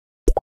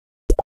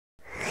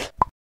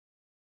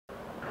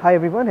Hi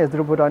everyone, it's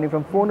Dhruv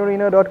from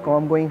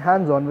PhoneArena.com going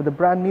hands-on with the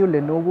brand new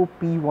Lenovo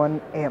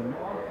P1m.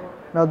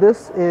 Now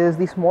this is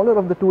the smaller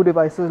of the two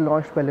devices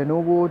launched by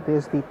Lenovo.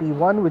 There's the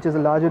P1, which is a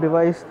larger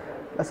device,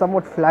 a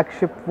somewhat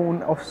flagship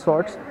phone of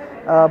sorts.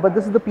 But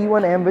this is the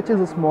P1m, which is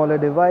a smaller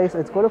device.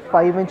 It's got a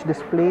 5-inch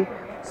display,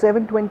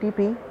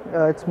 720p.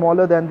 It's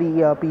smaller than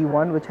the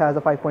P1, which has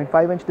a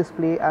 5.5-inch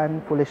display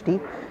and Full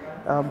HD.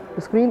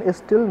 The screen is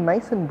still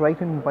nice and bright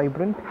and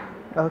vibrant.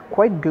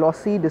 Quite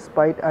glossy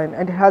despite, and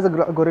it has a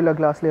Gorilla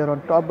Glass layer on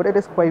top, but it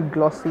is quite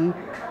glossy,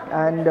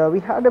 and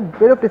we had a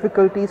bit of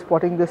difficulty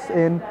spotting this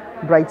in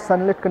bright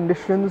sunlit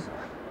conditions,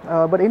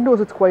 but indoors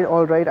it's quite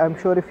alright. I'm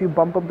sure if you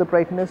bump up the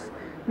brightness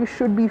you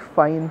should be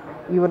fine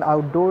even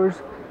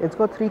outdoors. It's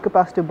got 3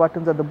 capacitive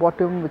buttons at the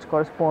bottom which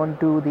correspond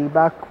to the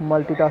back,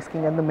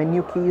 multitasking and the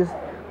menu keys.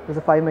 There's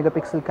a 5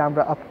 megapixel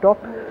camera up top,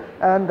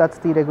 and that's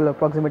the regular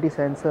proximity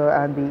sensor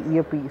and the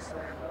earpiece.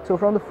 So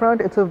from the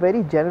front it's a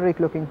very generic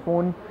looking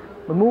phone.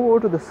 We'll move over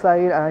to the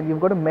side and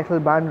you've got a metal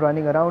band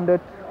running around it.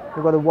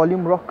 You've got a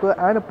volume rocker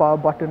and a power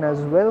button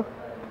as well.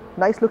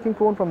 Nice looking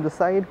phone from the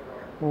side.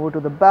 Move over to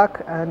the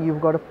back and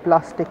you've got a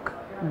plastic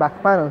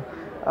back panel.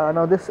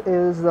 Now this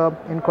is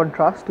in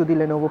contrast to the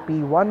Lenovo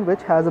P1,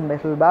 which has a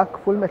metal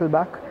back, full metal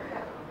back.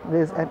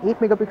 There's an 8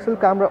 megapixel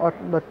camera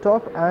on the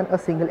top and a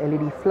single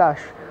LED flash.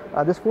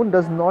 This phone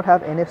does not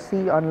have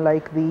NFC,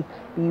 unlike the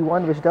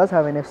P1, which does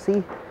have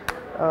NFC.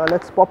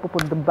 Let's pop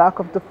open the back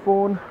of the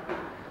phone.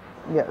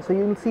 Yeah, so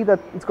you'll see that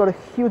it's got a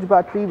huge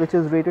battery which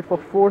is rated for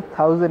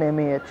 4000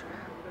 mAh,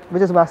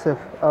 which is massive,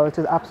 which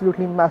is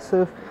absolutely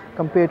massive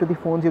compared to the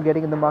phones you're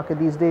getting in the market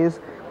these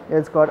days.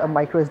 It's got a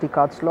micro SD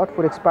card slot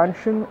for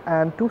expansion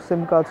and 2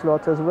 SIM card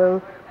slots as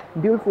well,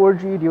 dual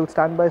 4G, dual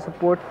standby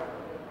support.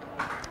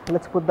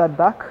 Let's put that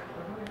back.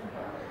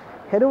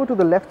 Head over to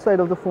the left side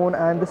of the phone,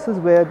 and this is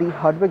where the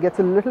hardware gets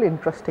a little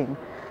interesting.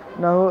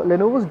 Now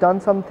Lenovo's done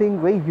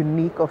something very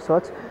unique of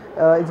sorts.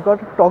 It's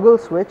got a toggle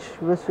switch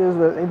which is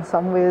in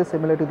some ways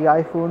similar to the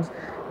iPhones,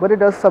 but it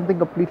does something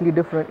completely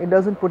different. It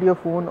doesn't put your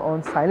phone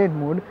on silent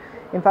mode.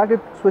 In fact, it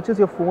switches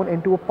your phone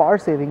into a power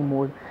saving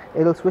mode.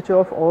 It'll switch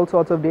off all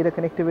sorts of data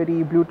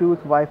connectivity,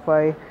 Bluetooth,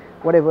 Wi-Fi,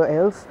 whatever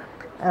else,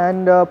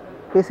 and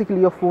basically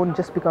your phone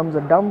just becomes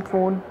a dumb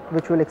phone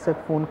which will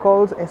accept phone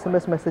calls,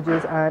 SMS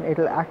messages, and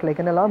it'll act like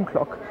an alarm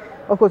clock.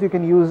 Of course you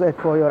can use it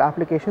for your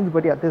applications,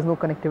 but yeah, there's no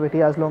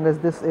connectivity as long as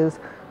this is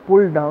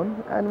pulled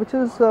down, and which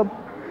is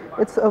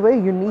it's a very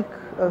unique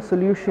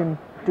solution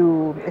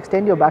to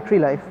extend your battery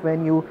life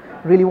when you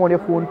really want your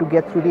phone to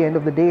get through the end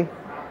of the day.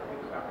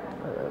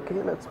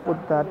 Okay, let's put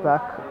that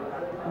back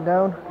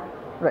down.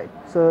 Right,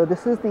 so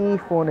this is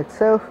the phone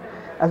itself.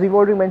 As we've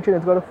already mentioned,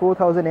 it's got a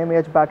 4000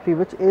 mAh battery,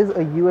 which is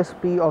a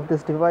USP of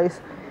this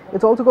device.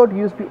 It's also got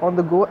USB on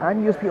the go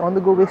and USB on the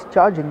go based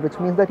charging, which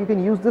means that you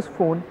can use this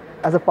phone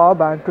as a power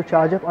bank to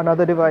charge up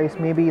another device.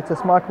 Maybe it's a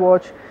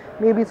smartwatch,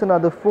 maybe it's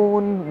another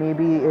phone,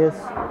 maybe it's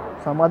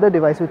some other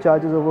device which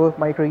charges over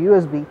micro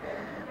USB.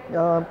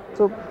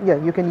 So yeah,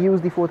 you can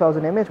use the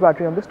 4000 mAh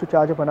battery on this to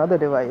charge up another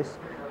device.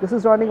 This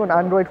is running on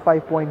Android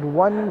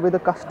 5.1 with a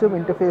custom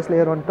interface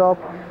layer on top,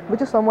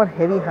 which is somewhat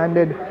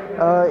heavy-handed.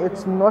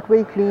 It's not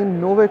very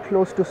clean, nowhere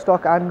close to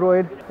stock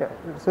Android. Yeah,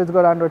 so it's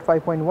got Android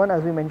 5.1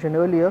 as we mentioned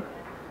earlier.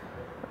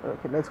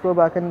 Okay, let's go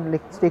back and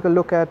let's take a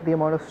look at the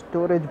amount of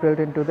storage built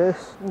into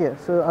this. Yeah,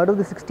 so out of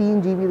the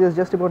 16 GB, there's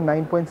just about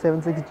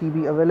 9.76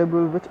 GB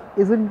available, which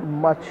isn't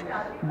much,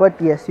 but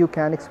yes, you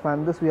can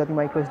expand this via the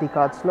micro SD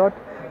card slot.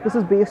 This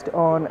is based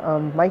on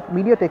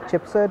MediaTek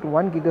chipset,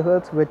 1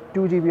 GHz with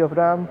 2 GB of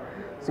RAM,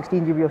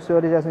 16 GB of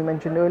storage as we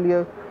mentioned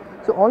earlier.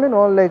 So all in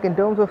all, like in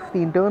terms of the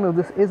internal,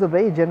 this is a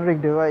very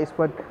generic device,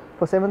 but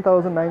for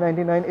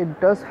 7,999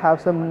 it does have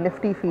some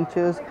nifty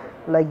features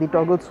like the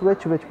toggle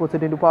switch which puts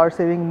it into power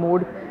saving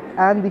mode,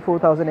 and the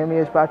 4000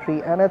 mAh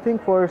battery. And I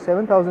think for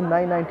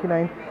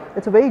 7,999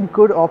 it's a very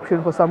good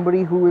option for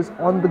somebody who is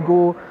on the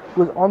go,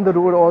 who is on the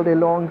road all day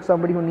long,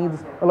 somebody who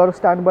needs a lot of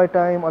standby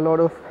time, a lot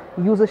of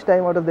usage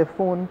time out of their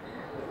phone.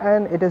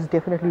 And it is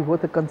definitely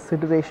worth a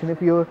consideration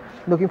if you're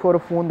looking for a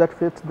phone that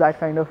fits that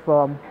kind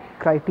of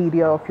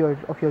criteria of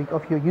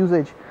your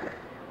usage.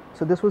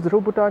 So this was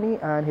Dhruv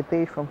and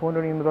Hitesh from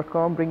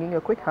PhoneArena.com bringing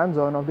a quick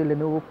hands-on of the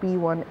Lenovo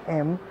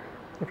P1m.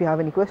 If you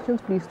have any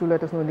questions, please do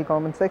let us know in the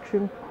comment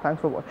section.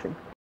 Thanks for watching.